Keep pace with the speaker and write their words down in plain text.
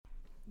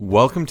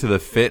Welcome to the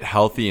Fit,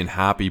 Healthy, and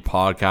Happy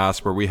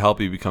podcast, where we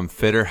help you become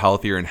fitter,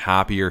 healthier, and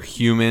happier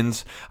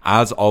humans.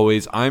 As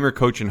always, I'm your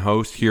coach and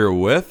host here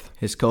with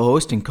his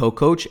co-host and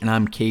co-coach, and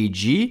I'm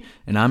KG,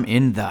 and I'm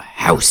in the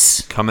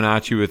house. Coming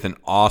at you with an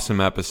awesome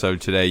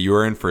episode today. You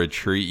are in for a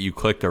treat. You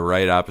clicked the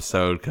right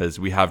episode because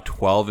we have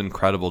 12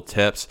 incredible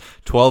tips,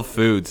 12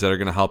 foods that are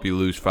going to help you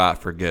lose fat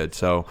for good.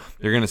 So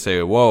you're going to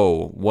say,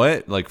 whoa,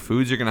 what? Like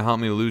foods are going to help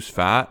me lose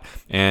fat?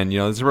 And,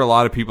 this is where a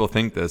lot of people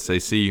think this. They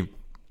see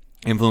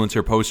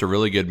influencer posts a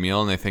really good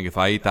meal and they think if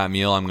I eat that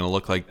meal, I'm going to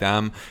look like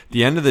them. At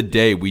the end of the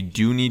day, we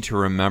do need to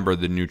remember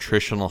the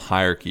nutritional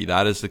hierarchy.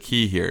 That is the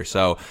key here.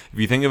 So if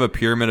you think of a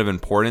pyramid of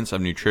importance of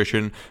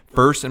nutrition,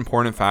 first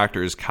important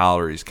factor is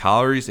calories.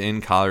 Calories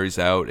in, calories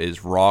out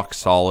is rock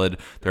solid.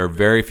 There are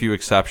very few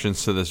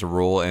exceptions to this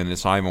rule, and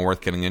it's not even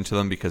worth getting into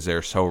them because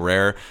they're so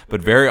rare.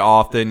 But very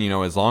often,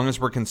 as long as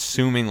we're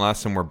consuming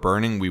less than we're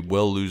burning, we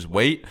will lose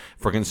weight.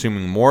 If we're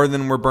consuming more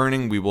than we're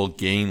burning, we will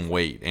gain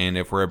weight. And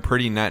if we're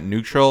pretty net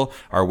neutral,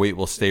 our weight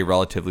will stay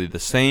relatively the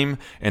same,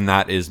 and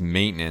that is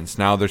maintenance.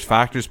 Now, there's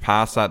factors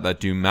past that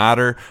do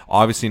matter.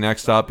 Obviously,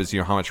 next up is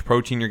how much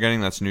protein you're getting.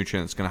 That's a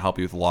nutrient that's going to help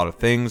you with a lot of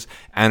things.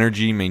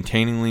 Energy,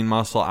 maintaining lean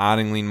muscle,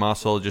 adding lean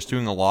muscle, just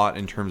doing a lot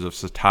in terms of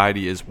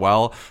satiety as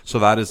well. So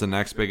that is the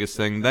next biggest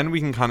thing. Then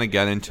we can kind of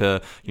get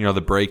into,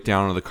 the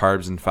breakdown of the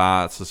carbs and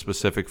fats, the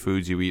specific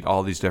foods you eat,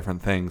 all these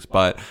different things.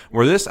 But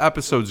where this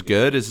episode's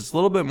good is it's a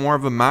little bit more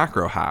of a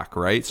macro hack,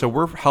 right? So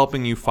we're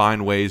helping you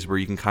find ways where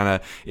you can kind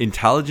of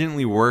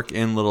intelligently work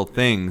in little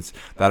things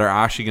that are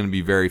actually going to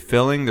be very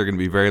filling. They're going to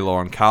be very low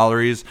on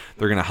calories.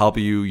 They're going to help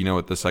you,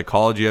 with the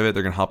psychology of it.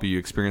 They're going to help you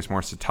experience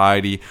more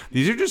satiety.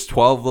 These are just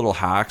 12 little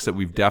hacks that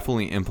we've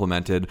definitely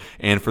implemented.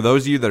 And for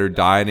those of you that are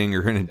dieting,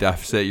 you're in a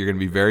deficit, you're going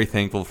to be very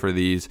thankful for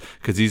these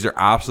because these are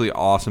absolutely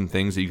awesome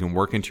things that you can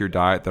work into your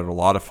diet that are a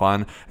lot of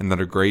fun and that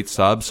are great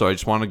subs. So I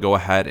just want to go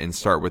ahead and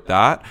start with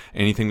that.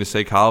 Anything to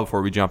say, Kyle,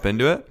 before we jump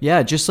into it?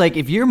 Yeah, just like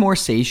if you're more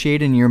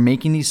satiated and you're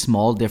making these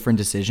small different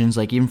decisions,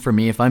 like even for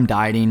me, if I'm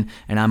dieting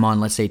and I'm on,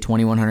 let's say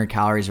 2,100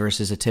 calories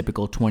versus a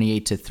typical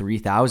 28 to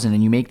 3,000,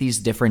 and you make these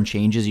different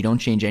changes, you don't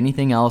change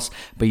anything else,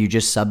 but you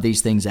just sub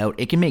these things out,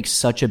 it can make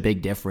such a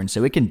big difference.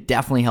 So it can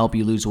definitely help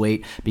you lose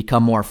weight,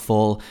 become more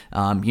full,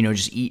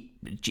 just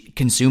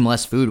consume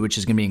less food, which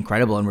is going to be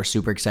incredible. And we're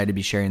super excited to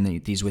be sharing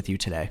these with you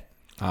today.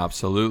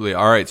 Absolutely.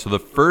 All right. So the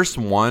first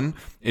one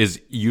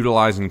is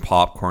utilizing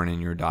popcorn in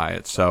your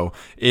diet. So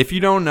if you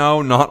don't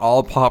know, not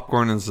all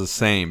popcorn is the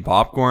same.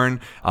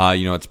 Popcorn,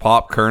 it's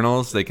pop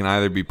kernels. They can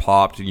either be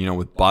popped,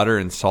 with butter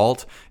and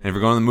salt. And if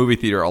you're going to the movie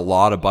theater, a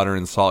lot of butter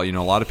and salt.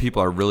 A lot of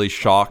people are really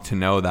shocked to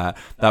know that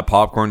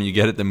popcorn you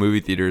get at the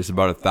movie theater is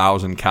about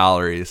 1,000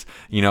 calories,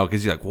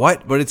 because you're like,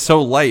 what? But it's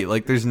so light.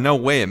 Like there's no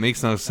way. It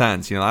makes no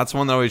sense. That's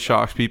one that always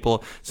shocks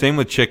people. Same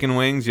with chicken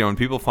wings. When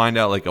people find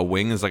out like a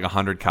wing is like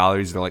 100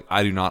 calories, they're like,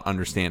 I do not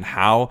understand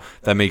how.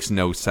 That makes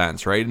no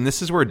sense, right? And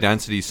this is where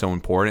density is so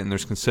important, and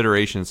there's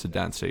considerations to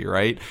density,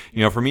 right?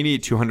 For me to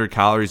eat 200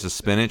 calories of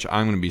spinach,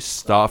 I'm going to be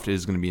stuffed. It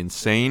is going to be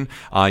insane,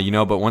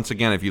 but once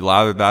again, if you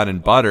lather that in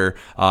butter,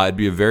 it'd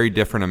be a very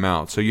different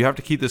amount. So you have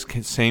to keep this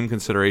same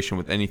consideration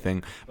with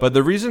anything. But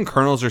the reason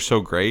kernels are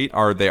so great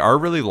are they are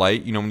really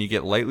light. When you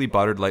get lightly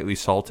buttered, lightly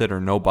salted, or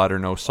no butter,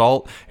 no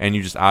salt, and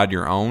you just add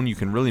your own, you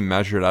can really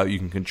measure it out. You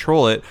can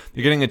control it.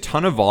 You're getting a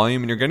ton of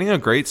volume, and you're getting a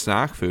great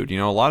snack food.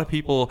 A lot of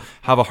people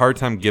have a hard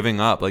time giving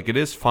up. Like it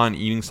is fun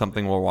eating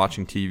something while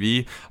watching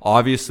TV.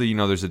 Obviously,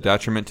 there's a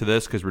detriment to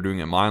this because we're doing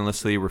it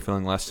mindlessly. We're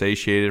feeling less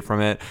satiated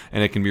from it,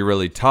 and it can be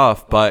really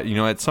tough. But,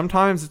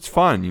 sometimes it's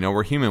fun.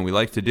 We're human. We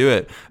like to do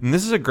it. And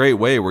this is a great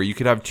way where you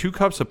could have 2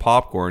 cups of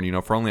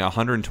popcorn, for only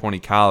 120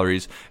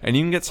 calories, and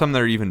you can get some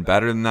that are even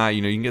better than that.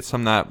 You can get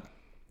some that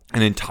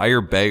an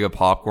entire bag of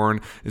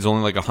popcorn is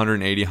only like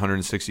 180,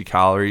 160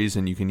 calories,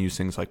 and you can use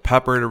things like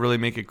pepper to really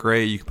make it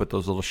great. You can put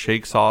those little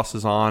shake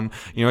sauces on.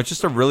 It's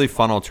just a really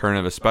fun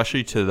alternative,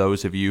 especially to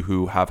those of you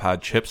who have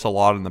had chips a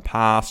lot in the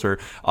past or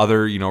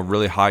other,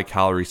 really high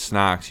calorie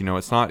snacks.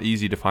 It's not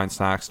easy to find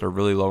snacks that are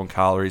really low in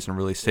calories and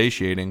really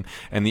satiating.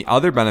 And the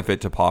other benefit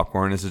to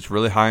popcorn is it's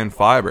really high in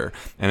fiber.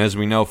 And as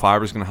we know,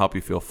 fiber is going to help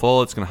you feel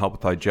full. It's going to help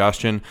with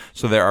digestion.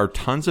 So there are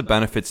tons of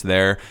benefits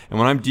there. And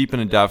when I'm deep in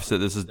a deficit,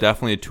 this is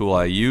definitely a tool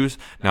I use.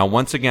 Now,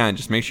 once again,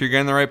 just make sure you're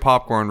getting the right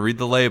popcorn, read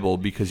the label,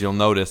 because you'll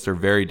notice they're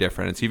very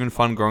different. It's even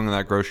fun going to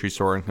that grocery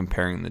store and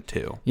comparing the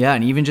two. Yeah,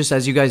 and even just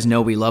as you guys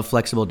know, we love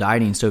flexible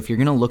dieting. So if you're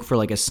going to look for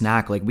like a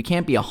snack, like we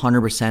can't be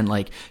 100%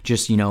 like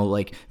just,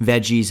 like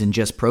veggies and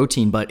just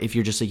protein. But if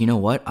you're just like,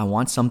 what, I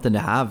want something to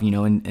have,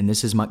 and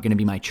this is going to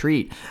be my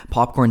treat,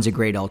 popcorn's a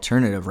great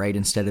alternative, right?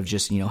 Instead of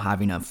just,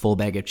 having a full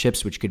bag of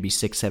chips, which could be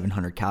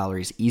 600-700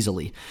 calories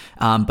easily.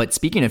 But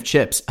speaking of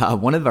chips,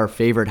 one of our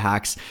favorite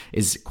hacks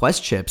is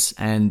Quest chips.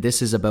 And and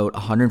this is about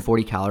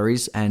 140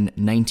 calories and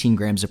 19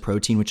 grams of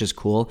protein, which is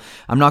cool.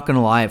 I'm not going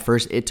to lie, at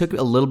first, it took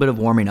a little bit of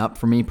warming up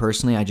for me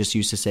personally. I just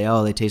used to say,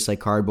 oh, they taste like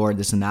cardboard,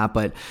 this and that.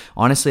 But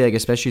honestly, like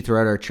especially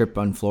throughout our trip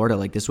on Florida,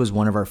 like this was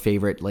one of our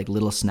favorite like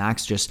little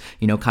snacks, just,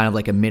 kind of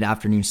like a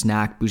mid-afternoon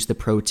snack, boost the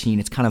protein.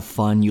 It's kind of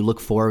fun. You look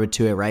forward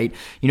to it, right?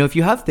 If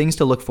you have things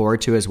to look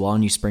forward to as well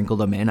and you sprinkle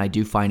them in, I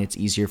do find it's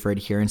easier for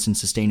adherence and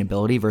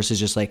sustainability versus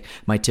just like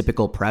my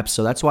typical preps.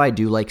 So that's why I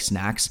do like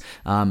snacks,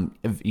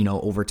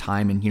 over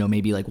time, and,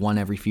 maybe like one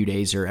every few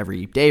days or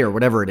every day or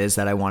whatever it is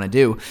that I want to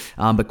do.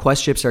 But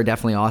Quest chips are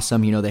definitely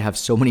awesome. They have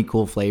so many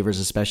cool flavors,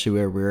 especially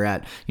where we were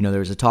at. There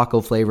was a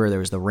taco flavor, there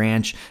was the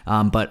ranch,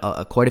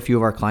 but quite a few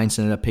of our clients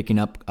ended up picking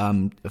up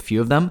a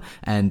few of them,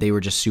 and they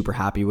were just super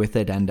happy with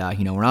it. And,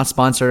 we're not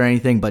sponsored or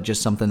anything, but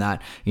just something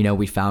that,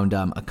 we found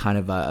a kind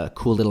of a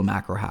cool little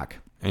macro hack.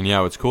 And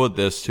yeah, what's cool with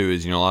this too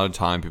is, a lot of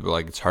time people are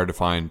like, it's hard to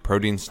find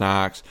protein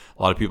snacks.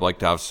 A lot of people like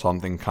to have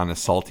something kind of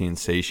salty and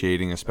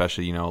satiating,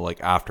 especially, like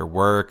after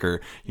work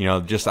or,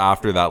 just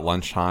after that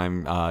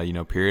lunchtime,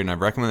 period. And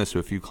I've recommended this to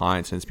a few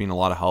clients, and it's been a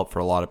lot of help for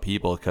a lot of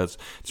people because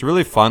it's a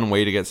really fun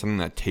way to get something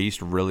that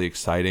tastes really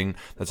exciting,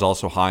 that's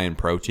also high in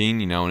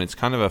protein, and it's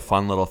kind of a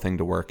fun little thing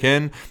to work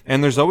in.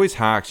 And there's always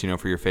hacks,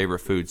 for your favorite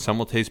foods. Some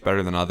will taste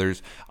better than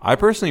others. I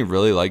personally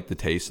really like the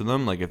taste of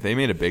them. Like if they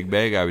made a big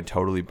bag, I would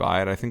totally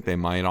buy it. I think they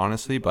might,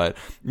 honestly. But,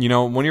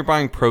 when you're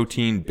buying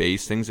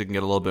protein-based things, it can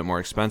get a little bit more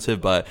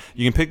expensive. But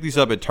you can pick these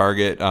up at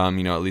Target,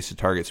 at least the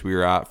Targets we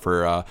were at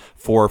for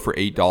 4 for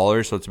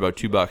 $8. So it's about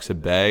 $2 a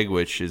bag,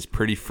 which is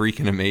pretty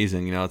freaking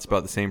amazing. It's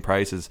about the same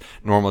price as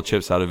normal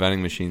chips out of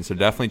vending machines. So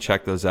definitely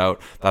check those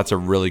out. That's a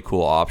really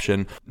cool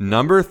option.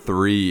 Number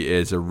 3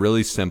 is a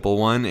really simple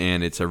one,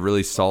 and it's a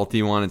really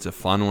salty one. It's a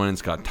fun one.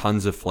 It's got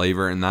tons of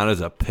flavor, and that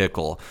is a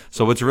pickle.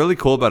 So what's really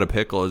cool about a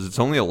pickle is it's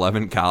only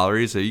 11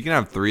 calories. So you can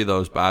have 3 of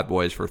those bad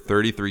boys for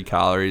 33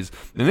 calories.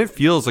 And it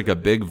feels like a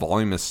big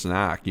voluminous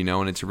snack, and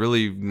it's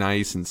really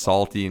nice and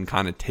salty and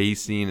kind of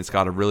tasty, and it's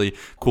got a really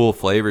cool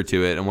flavor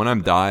to it. And when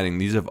I'm dieting,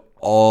 these have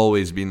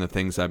always been the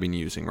things I've been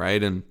using,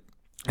 right? And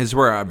this is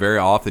where very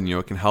often,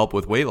 it can help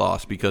with weight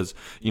loss because,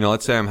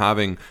 let's say I'm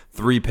having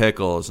 3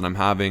 pickles and I'm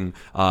having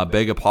a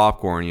bag of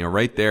popcorn,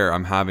 right there,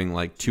 I'm having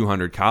like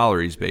 200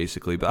 calories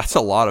basically, but that's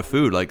a lot of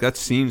food. Like that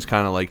seems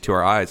kind of like to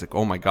our eyes, like,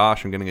 oh my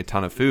gosh, I'm getting a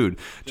ton of food.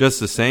 Just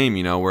the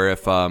same, where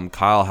if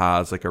Kyle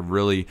has like a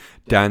really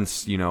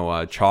dense,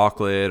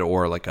 chocolate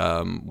or like,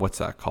 what's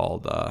that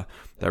called?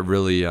 That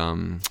really,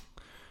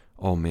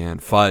 oh man,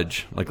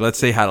 fudge. Like let's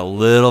say had a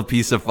little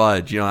piece of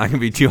fudge, that can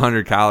be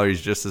 200 calories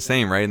just the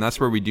same, right? And that's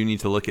where we do need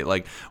to look at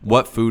like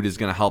what food is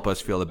going to help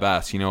us feel the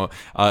best.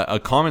 A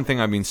common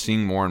thing I've been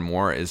seeing more and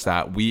more is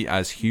that we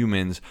as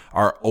humans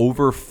are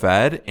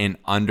overfed and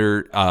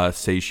under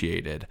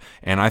satiated.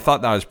 And I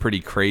thought that was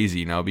pretty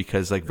crazy,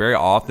 because like very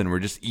often we're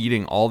just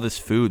eating all this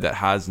food that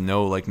has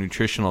no like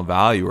nutritional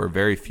value or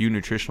very few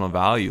nutritional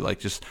value, like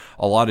just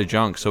a lot of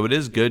junk. So it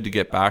is good to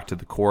get back to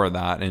the core of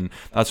that. And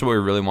that's what we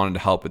really wanted to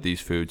help with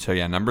these foods. So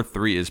yeah, number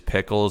 3 is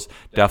pickles.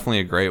 Definitely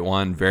a great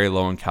one, very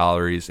low in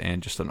calories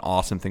and just an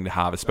awesome thing to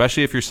have,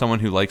 especially if you're someone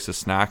who likes to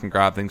snack and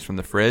grab things from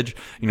the fridge.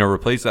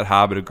 Replace that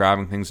habit of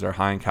grabbing things that are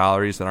high in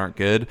calories that aren't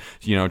good,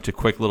 to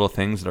quick little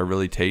things that are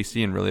really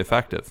tasty and really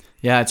effective.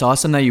 Yeah, it's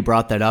awesome that you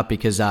brought that up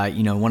because,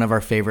 one of our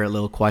favorite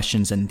little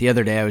questions, and the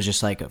other day I was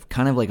just like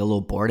kind of like a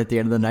little bored at the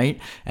end of the night.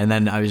 And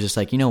then I was just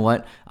like,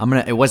 what?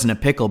 It wasn't a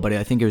pickle, but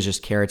I think it was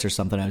just carrots or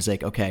something. I was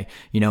like, okay,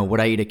 would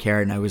I eat a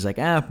carrot? And I was like,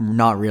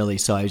 not really.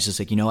 So I was just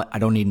like, what? I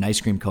don't need an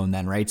ice cream cone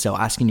then, right? So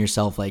asking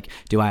yourself, like,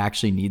 do I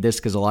actually need this?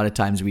 Because a lot of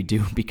times we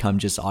do become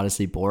just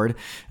honestly bored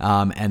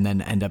and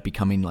then end up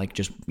becoming like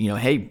just,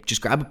 hey,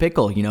 just grab a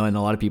pickle, and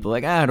a lot of people are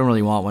like, I don't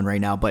really want one right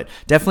now, but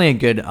definitely a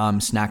good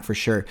snack for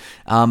sure.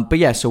 But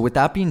yeah, so with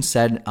that being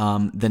said,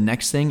 the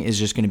next thing is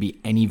just going to be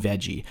any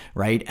veggie,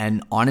 right?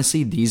 And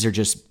honestly, these are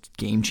just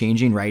game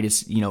changing, right?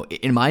 It's,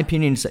 in my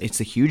opinion, it's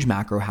a huge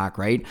macro hack,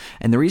 right?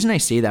 And the reason I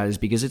say that is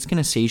because it's going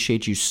to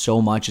satiate you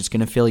so much. It's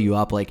going to fill you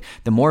up. Like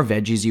the more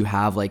veggies you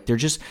have, like they're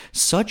just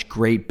such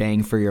great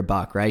bang for your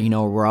buck, right?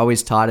 We're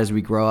always taught as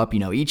we grow up,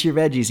 eat your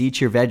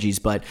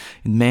veggies, but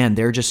man,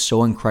 they're just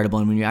so incredible.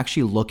 And when you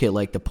actually look at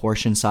like the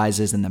portion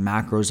sizes and the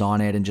macros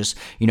on it and just,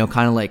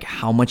 kind of like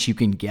how much you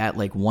can get,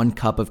 like 1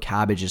 cup of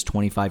cabbage is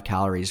 25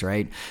 calories,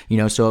 right?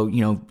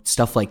 So,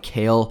 stuff like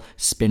kale,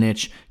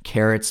 spinach,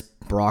 carrots,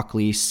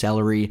 broccoli,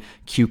 celery,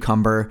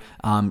 cucumber.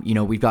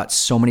 We've got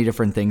so many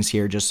different things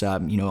here just,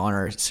 on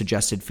our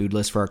suggested food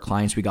list for our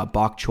clients. We got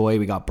bok choy,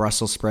 we got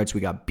Brussels sprouts, we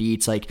got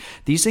beets. Like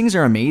these things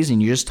are amazing.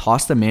 You just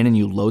toss them in and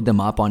you load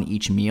them up on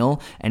each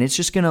meal. And it's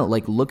just going to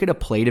like look at a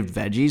plate of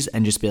veggies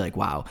and just be like,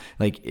 wow,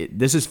 like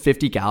this is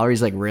 50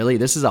 calories. Like really,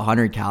 this is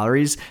 100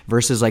 calories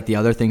versus like the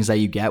other things that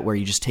you get where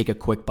you just take a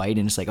quick bite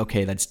and it's like,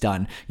 okay, that's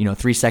done.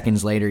 3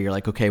 seconds later, you're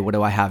like, okay, what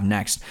do I have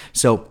next?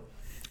 So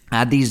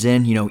add these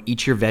in,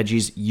 eat your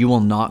veggies. You will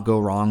not go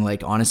wrong.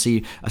 Like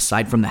honestly,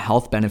 aside from the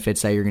health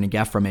benefits that you're going to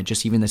get from it,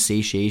 just even the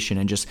satiation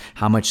and just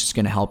how much it's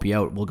going to help you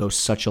out will go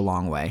such a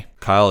long way.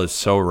 Kyle is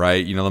so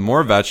right. The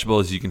more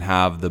vegetables you can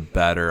have, the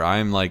better.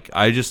 I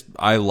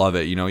love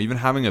it. Even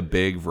having a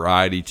big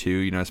variety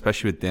too,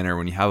 especially with dinner,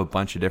 when you have a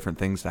bunch of different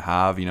things to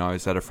have. I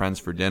was at a friend's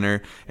for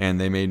dinner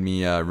and they made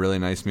me a really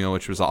nice meal,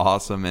 which was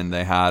awesome. And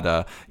they had,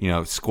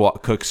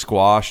 cooked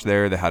squash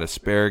there. They had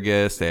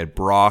asparagus, they had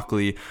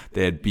broccoli,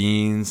 they had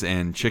beans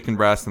and chicken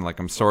breast. And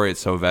I'm sorry,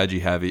 it's so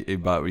veggie heavy,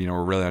 but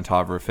we're really on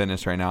top of our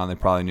fitness right now. And they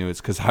probably knew it's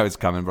because I was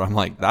coming, but I'm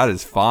like, that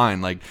is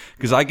fine.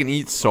 Because I can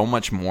eat so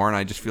much more and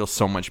I just feel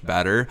so much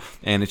better,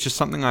 and it's just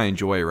something I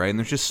enjoy, right? And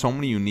there's just so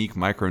many unique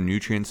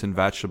micronutrients in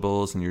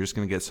vegetables, and you're just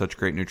going to get such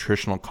great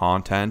nutritional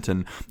content.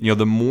 And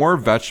the more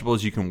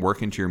vegetables you can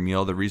work into your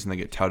meal, the reason they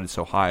get touted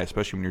so high,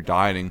 especially when you're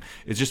dieting,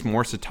 is just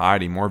more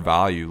satiety, more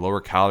value, lower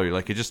calorie.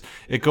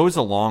 It goes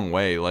a long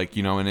way,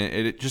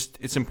 and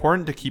it's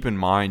important to keep in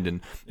mind.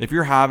 And if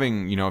you're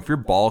if you're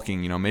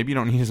bulking, maybe you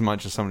don't need as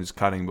much as someone who's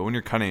cutting, but when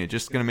you're cutting, it's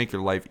just going to make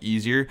your life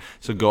easier.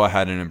 So go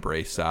ahead and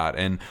embrace that.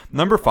 And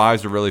number 5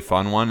 is a really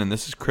fun one, and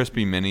this is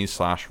crispy minis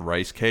 /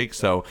 rice cake.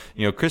 So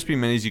crispy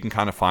minis, you can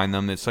kind of find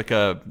them. It's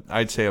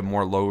I'd say a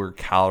more lower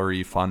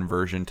calorie fun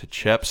version to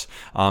chips.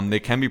 They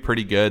can be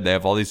pretty good. They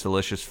have all these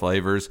delicious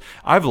flavors.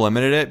 I've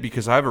limited it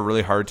because I have a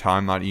really hard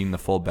time not eating the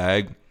full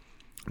bag.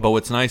 But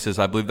what's nice is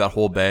I believe that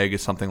whole bag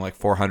is something like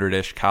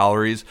 400-ish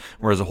calories,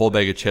 whereas a whole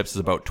bag of chips is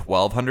about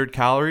 1,200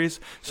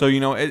 calories. So,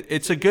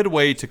 it's a good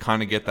way to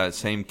kind of get that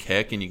same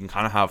kick, and you can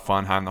kind of have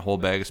fun having the whole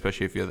bag,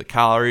 especially if you have the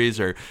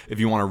calories, or if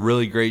you want a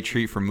really great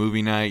treat for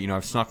movie night.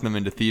 I've snuck them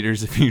into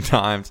theaters a few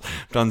times,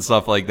 done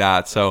stuff like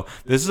that. So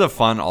this is a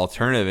fun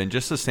alternative, and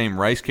just the same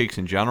rice cakes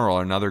in general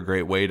are another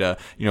great way to,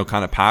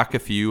 kind of pack a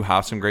few,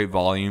 have some great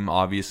volume.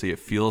 Obviously, it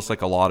feels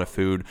like a lot of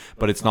food,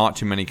 but it's not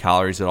too many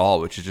calories at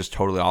all, which is just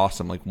totally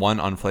awesome.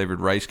 One unflavored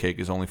rice cake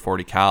is only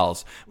 40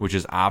 calories, which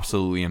is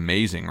absolutely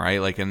amazing,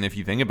 right? And if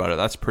you think about it,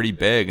 that's pretty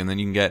big. And then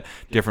you can get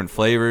different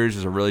flavors.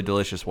 There's a really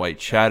delicious white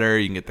cheddar.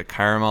 You can get the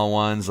caramel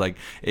ones.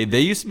 They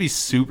used to be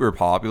super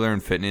popular in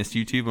fitness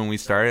YouTube when we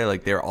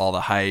started. They were all the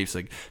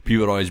hypes.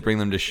 People would always bring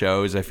them to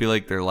shows. I feel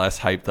like they're less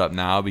hyped up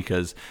now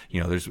because,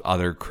 there's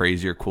other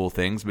crazier cool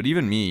things. But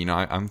even me,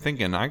 I'm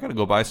thinking I got to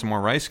go buy some more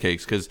rice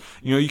cakes because,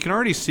 you can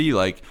already see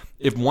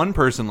if one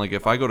person,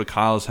 if I go to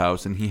Kyle's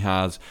house and he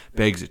has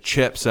bags of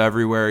chips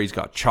everywhere, he's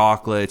got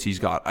chocolates, he's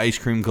got ice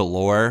cream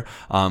galore.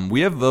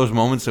 We have those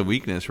moments of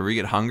weakness where we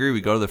get hungry,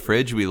 we go to the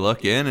fridge, we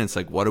look in, and it's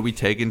what are we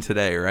taking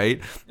today, right?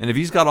 And if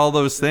he's got all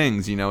those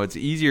things, it's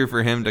easier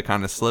for him to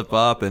kind of slip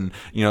up and,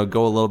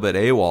 go a little bit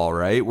AWOL,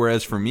 right?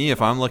 Whereas for me,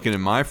 if I'm looking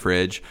in my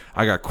fridge,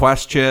 I got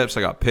Quest chips,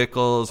 I got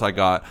pickles, I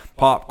got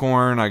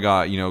popcorn, I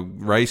got,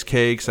 rice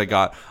cakes, I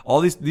got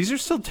all these are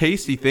still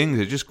tasty things.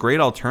 They're just great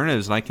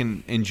alternatives, and I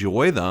can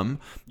enjoy them.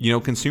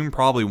 Consume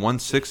probably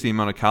 1/6 the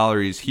amount of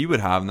calories he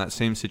would have in that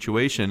same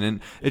situation. And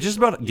it's just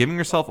about giving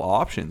yourself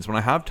options. When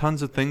I have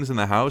tons of things in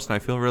the house and I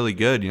feel really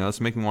good,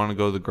 it's making me want to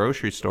go to the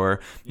grocery store,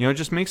 it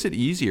just makes it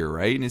easier,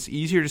 right? And it's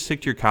easier to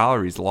stick to your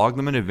calories, log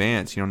them in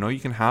advance, know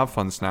you can have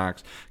fun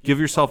snacks, give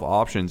yourself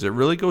options. It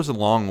really goes a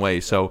long way.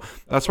 So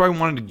that's why I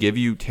wanted to give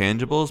you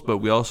tangibles, but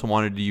we also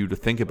wanted you to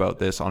think about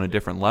this on a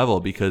different level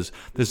because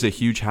this is a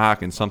huge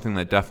hack and something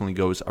that definitely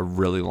goes a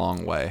really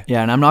long way.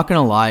 Yeah, and I'm not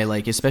going to lie,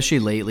 especially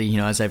lately,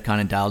 as I've kind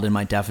of dialed in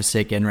my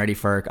deficit, getting ready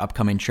for our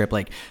upcoming trip,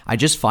 I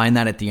just find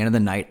that at the end of the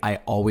night, I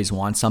always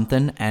want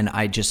something, and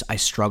I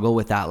struggle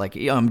with that.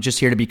 I'm just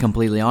here to be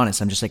completely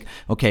honest. I'm just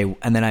okay,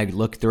 and then I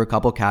look through a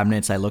couple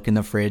cabinets, I look in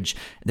the fridge,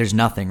 there's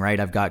nothing, right?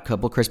 I've got a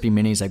couple crispy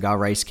minis, I've got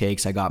rice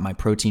cakes, I got my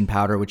protein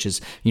powder, which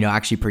is,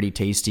 actually pretty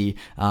tasty,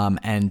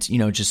 and,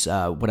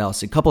 what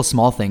else? A couple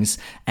small things,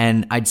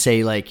 and I'd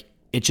say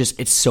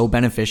it's so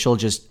beneficial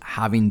just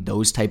having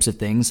those types of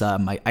things.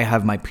 I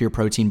have my Pure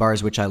Protein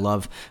bars, which I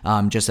love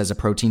just as a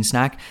protein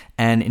snack.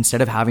 And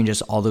instead of having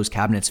just all those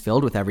cabinets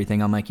filled with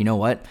everything, I'm you know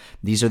what?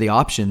 These are the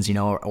options,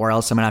 or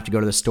else I'm going to have to go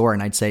to the store.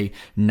 And I'd say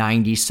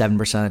 97%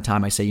 of the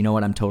time I say, you know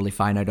what? I'm totally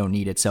fine. I don't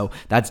need it. So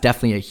that's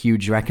definitely a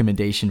huge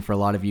recommendation for a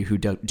lot of you who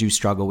do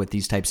struggle with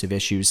these types of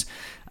issues.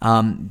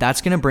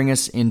 That's going to bring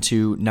us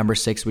into number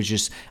 6, which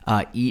is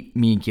Eat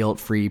Me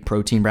Guilt-Free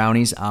Protein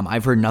Brownies.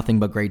 I've heard nothing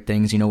but great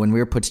things. When we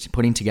were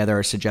putting together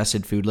our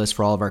suggested food list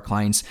for all of our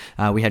clients,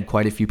 we had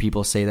quite a few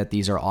people say that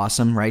these are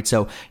awesome, right?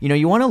 So,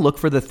 you want to look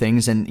for the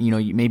things and,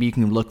 maybe you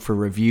can look for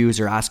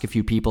reviews or ask a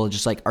few people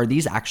just are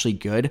these actually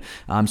good?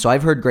 So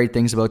I've heard great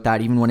things about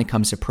that. Even when it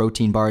comes to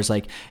protein bars,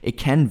 it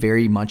can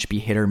very much be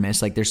hit or miss.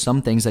 There's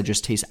some things that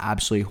just taste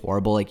absolutely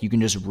horrible. You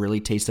can just really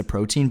taste the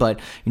protein, but,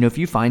 if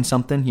you find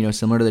something,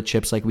 similar to the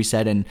chips, we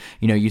said, and,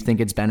 you think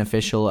it's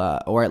beneficial,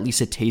 or at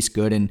least it tastes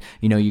good and,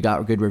 you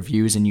got good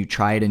reviews and you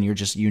try it and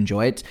you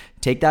enjoy it,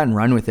 take that and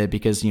run with it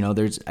because,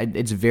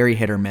 it's very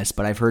hit or miss,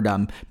 but I've heard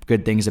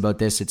good things about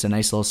this. It's a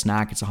nice little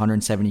snack. It's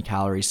 170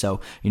 calories. So,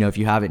 if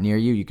you have it near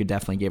you, you could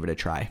definitely give it a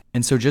try.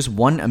 And so just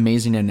one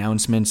amazing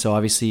announcement. So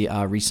obviously,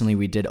 recently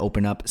we did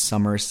open up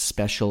summer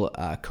special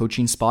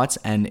coaching spots,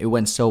 and it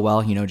went so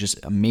well,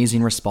 just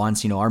amazing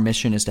response. Our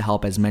mission is to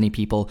help as many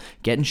people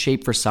get in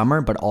shape for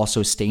summer, but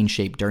also stay in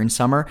shape during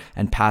summer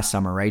and past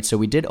summer, right? So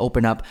we did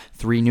open up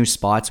 3 new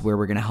spots where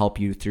we're going to help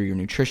you through your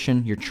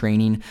nutrition, your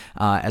training,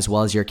 as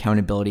well as your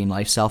accountability and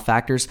lifestyle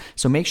factors.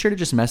 So make sure to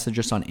just message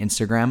us on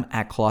Instagram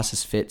at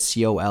ColossusFit,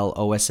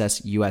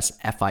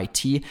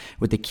 COLOSSUSFIT,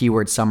 with the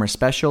keyword summer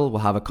special.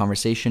 We'll have a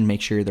conversation,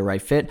 make sure you're the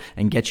right fit,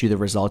 and get you the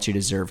results you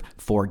deserve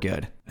for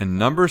good. And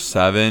number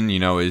 7,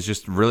 is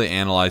just really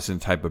analyzing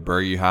the type of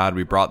burger you had.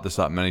 We brought this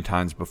up many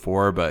times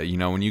before, but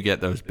when you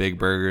get those big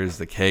burgers,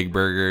 the keg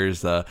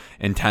burgers, the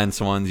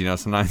intense ones,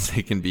 sometimes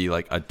they can be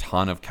like a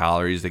ton of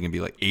calories. They can be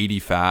like 80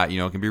 fat,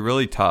 it can be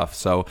really tough.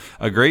 So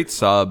a great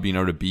sub,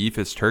 to beef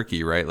is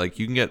turkey, right? Like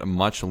you can get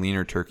much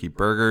leaner turkey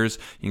burgers.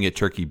 You can get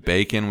turkey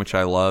bacon, which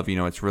I love.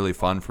 It's really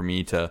fun for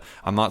me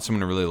I'm not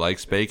someone who really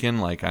likes bacon.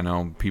 Like I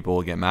know people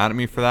will get mad at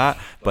me for that,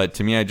 but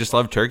to me, I just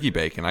love turkey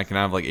bacon. I can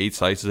have like 8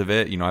 slices of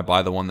it. I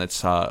buy the one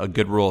that's a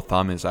good rule of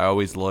thumb is I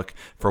always look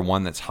for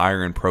one that's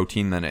higher in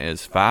protein than it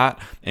is fat,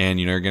 and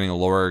you're getting a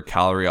lower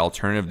calorie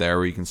alternative there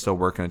where you can still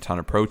work in a ton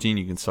of protein,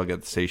 you can still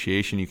get the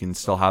satiation, you can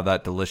still have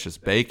that delicious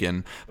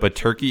bacon. But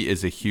turkey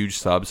is a huge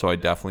sub, so I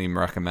definitely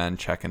recommend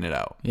checking it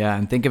out. Yeah,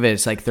 and think of it,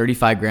 it's like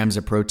 35 grams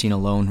of protein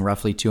alone,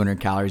 roughly 200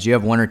 calories. You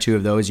have 1 or 2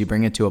 of those, you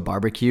bring it to a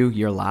barbecue,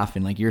 you're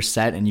laughing, like you're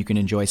set, and you can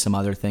enjoy some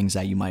other things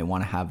that you might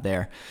want to have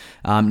there.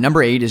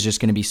 Number 8 is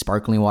just going to be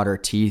sparkling water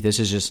tea. This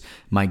is just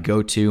my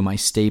go-to, my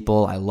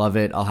staple. I love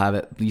it. I'll have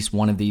at least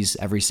one of these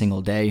every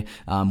single day,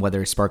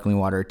 whether it's sparkling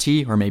water or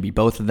tea, or maybe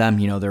both of them.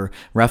 They're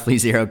roughly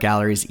 0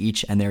 calories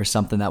each, and they're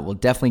something that will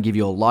definitely give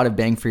you a lot of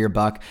bang for your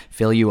buck,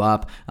 fill you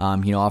up,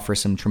 offer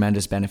some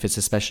tremendous benefits,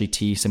 especially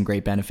tea, some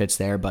great benefits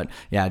there. But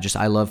yeah,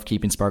 I love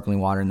keeping sparkling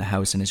water in the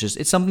house, and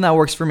it's something that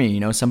works for me.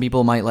 Some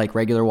people might like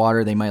regular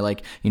water. They might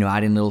like,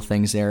 add in little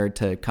things there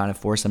to kind of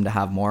force them to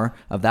have more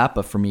of that.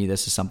 But for me,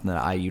 this is something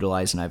that I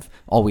utilize, and I've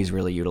always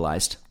really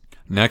utilized.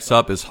 Next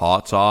up is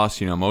hot sauce.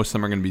 Most of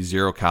them are going to be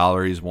 0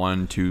 calories,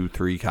 1, 2,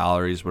 3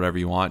 calories, whatever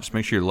you want. Just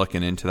make sure you're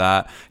looking into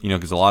that,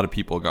 because a lot of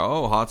people go,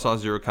 oh, hot sauce,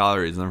 0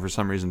 calories. And then for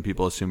some reason,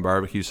 people assume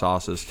barbecue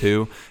sauce is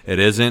too. It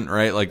isn't,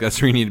 right? Like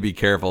that's where you need to be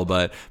careful.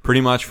 But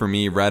pretty much for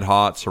me, Red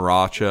Hot,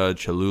 Sriracha,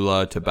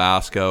 Cholula,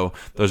 Tabasco,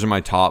 those are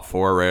my top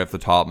 4 right off the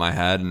top of my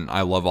head. And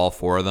I love all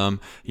 4 of them.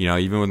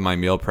 Even with my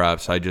meal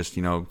preps, I just,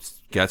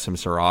 get some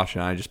sriracha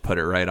and I just put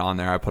it right on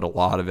there. I put a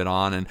lot of it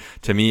on, and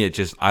to me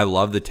I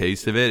love the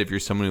taste of it. If you're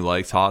someone who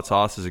likes hot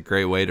sauce, it's a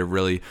great way to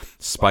really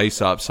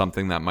spice up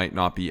something that might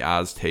not be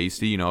as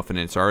tasty. If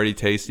it's already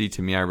tasty,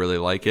 to me I really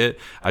like it.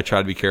 I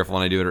try to be careful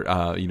when I do it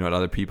at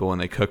other people when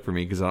they cook for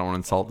me, because I don't want to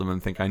insult them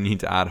and think I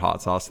need to add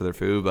hot sauce to their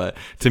food. But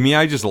to me,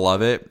 I just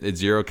love it. It's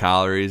 0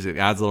 calories. It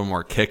adds a little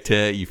more kick to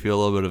it. You feel a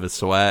little bit of a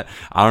sweat.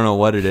 I don't know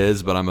what it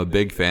is, but I'm a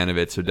big fan of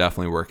it, so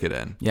definitely work it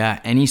in. Yeah,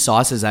 any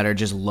sauces that are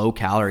just low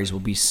calories will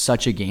be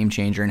such a game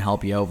changer and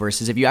help you out,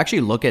 versus if you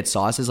actually look at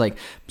sauces, like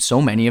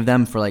so many of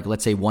them for like,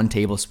 let's say 1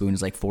 tablespoon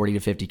is like 40 to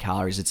 50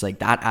 calories. It's like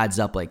that adds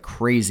up like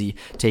crazy,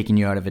 taking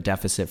you out of a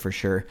deficit for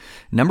sure.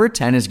 Number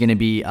 10 is going to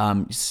be,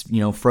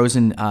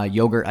 frozen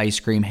yogurt ice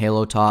cream,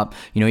 Halo Top.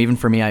 Even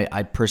for me,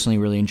 I personally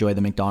really enjoy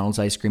the McDonald's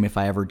ice cream if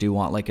I ever do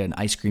want like an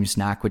ice cream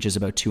snack, which is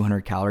about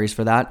 200 calories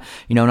for that.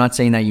 I'm not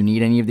saying that you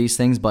need any of these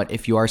things, but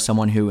if you are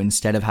someone who,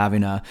 instead of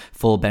having a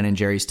full Ben &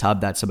 Jerry's tub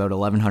that's about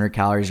 1,100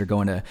 calories, or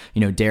going to,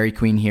 Dairy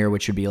Queen here,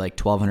 which would be like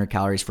 1,200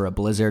 calories for a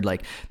Blizzard,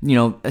 like,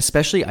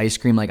 especially ice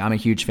cream, like I'm a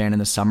huge fan in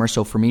the summer.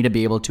 So for me to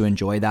be able to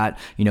enjoy that,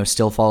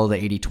 still follow the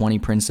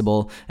 80-20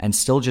 principle and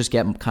still just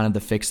get kind of the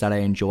fix that I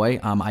enjoy,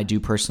 I do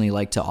personally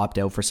like to opt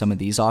out for some of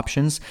these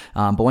options.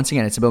 But once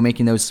again, it's about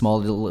making those small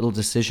little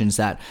decisions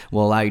that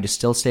will allow you to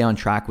still stay on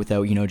track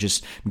without,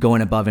 just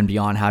going above and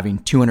beyond having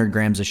 200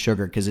 grams of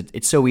sugar, because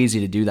it's so easy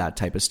to do that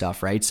type of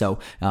stuff, right? So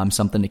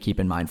something to keep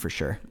in mind for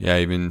sure. Yeah,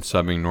 even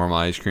subbing normal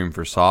ice cream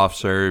for soft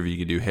serve. You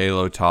can do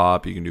Halo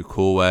Top. You can do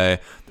Cool Way.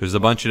 There's a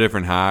bunch of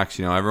different hacks.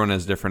 Everyone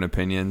has different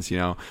opinions.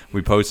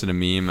 We posted a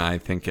meme, I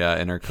think,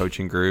 in our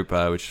coaching group,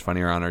 which is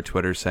funny, around our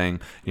Twitter, saying,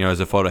 as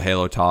a photo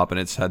Halo Top, and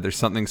it said, there's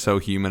something so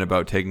human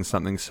about taking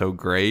something so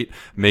great,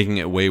 making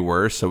it way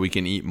worse so we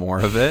can eat more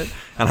of it.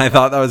 And I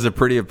thought that was a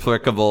pretty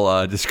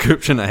applicable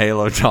description of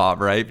Halo Top,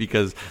 right?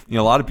 Because, a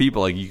lot of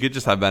people, like, you could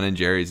just have Ben &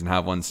 Jerry's and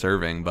have 1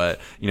 serving, but,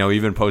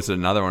 even posted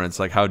another one. It's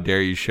like, how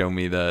dare you show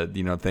me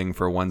the, thing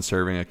for 1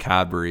 serving of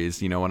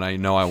Cadbury's, when I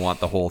know I want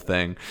the whole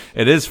thing.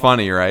 It is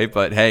funny, right?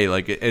 But hey,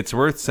 like, it's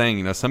worth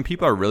saying, some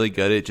people are really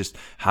good at just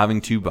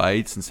having 2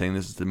 bites and saying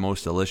this is the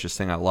most delicious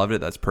thing. I loved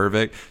it. That's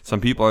perfect.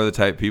 Some people are the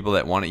type of people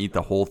that want to eat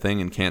the whole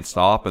thing and can't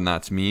stop, and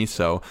that's me.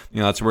 So,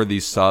 that's where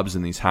these subs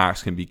and these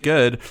hacks can be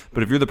good.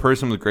 But if you're the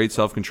person with great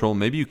self-control,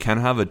 maybe you can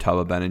have a tub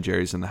of Ben &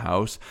 Jerry's in the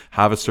house,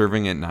 have a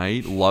serving at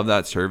night, love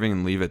that serving,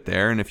 and leave it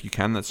there. And if you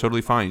can, that's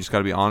totally fine. You just got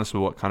to be honest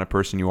with what kind of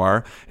person you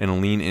are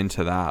and lean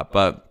into that.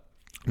 But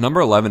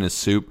Number 11 is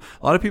soup.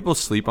 A lot of people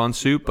sleep on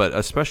soup, but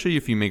especially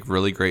if you make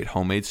really great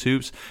homemade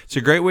soups, it's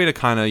a great way to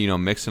kind of,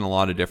 mix in a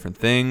lot of different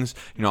things.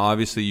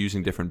 Obviously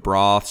using different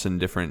broths and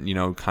different,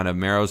 kind of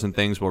marrows and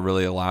things will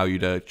really allow you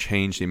to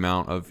change the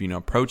amount of,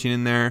 protein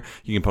in there.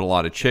 You can put a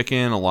lot of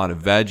chicken, a lot of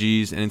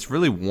veggies, and it's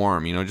really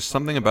warm. Just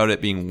something about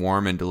it being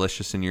warm and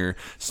delicious in your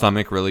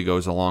stomach really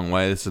goes a long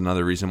way. This is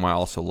another reason why I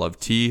also love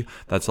tea.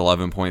 That's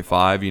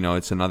 11.5.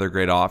 It's another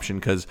great option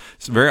because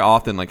it's very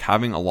often like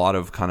having a lot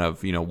of kind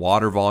of,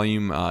 water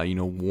volume,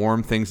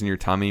 warm things in your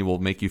tummy will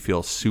make you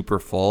feel super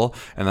full.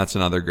 And that's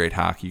another great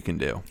hack you can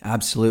do.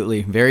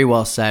 Absolutely. Very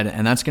well said.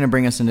 And that's going to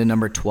bring us into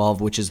number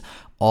 12, which is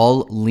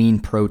all lean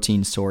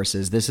protein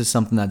sources. This is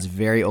something that's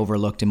very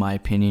overlooked in my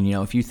opinion.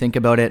 If you think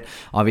about it,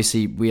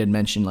 obviously we had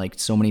mentioned like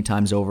so many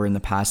times over in the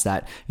past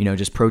that,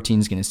 just protein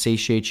is going to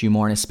satiate you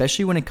more. And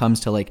especially when it comes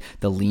to like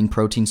the lean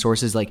protein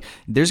sources, like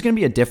there's going to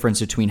be a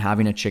difference between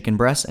having a chicken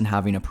breast and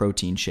having a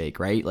protein shake,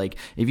 right? Like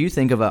if you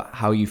think about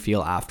how you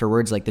feel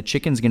afterwards, like the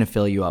chicken's going to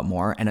fill you up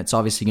more and it's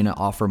obviously going to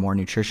offer more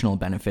nutritional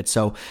benefits.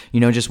 So,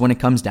 just when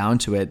it comes down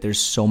to it, there's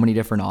so many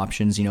different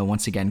options.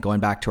 Once again, going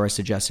back to our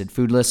suggested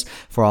food list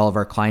for all of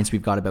our clients,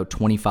 we've got about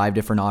 25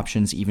 different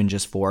options, even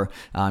just for,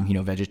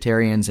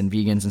 vegetarians and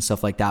vegans and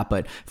stuff like that.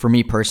 But for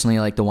me personally,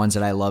 like the ones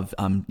that I love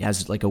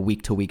as like a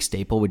week to week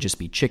staple would just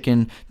be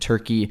chicken,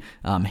 turkey,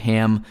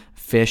 ham,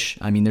 fish.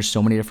 I mean, there's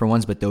so many different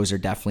ones, but those are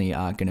definitely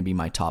going to be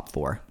my top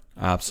 4.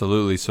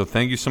 Absolutely. So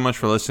thank you so much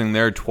for listening.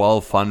 There are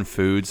 12 fun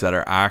foods that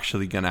are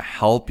actually going to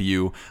help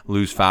you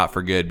lose fat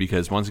for good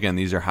because once again,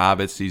 these are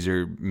habits. These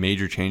are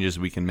major changes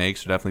we can make.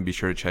 So definitely be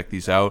sure to check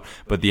these out.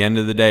 But at the end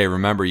of the day,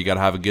 remember, you got to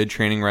have a good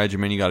training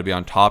regimen. You got to be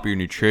on top of your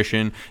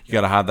nutrition. You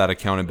got to have that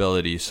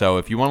accountability. So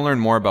if you want to learn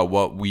more about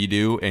what we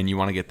do and you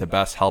want to get the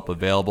best help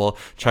available,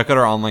 check out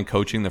our online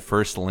coaching, the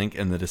first link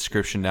in the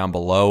description down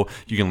below.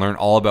 You can learn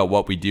all about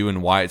what we do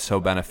and why it's so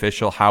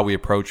beneficial, how we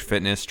approach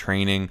fitness,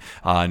 training,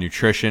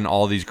 nutrition,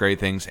 all these great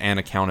things and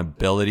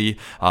accountability.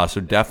 So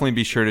definitely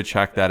be sure to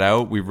check that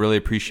out. We really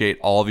appreciate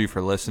all of you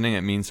for listening.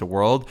 It means the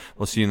world.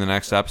 We'll see you in the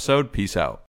next episode. Peace out.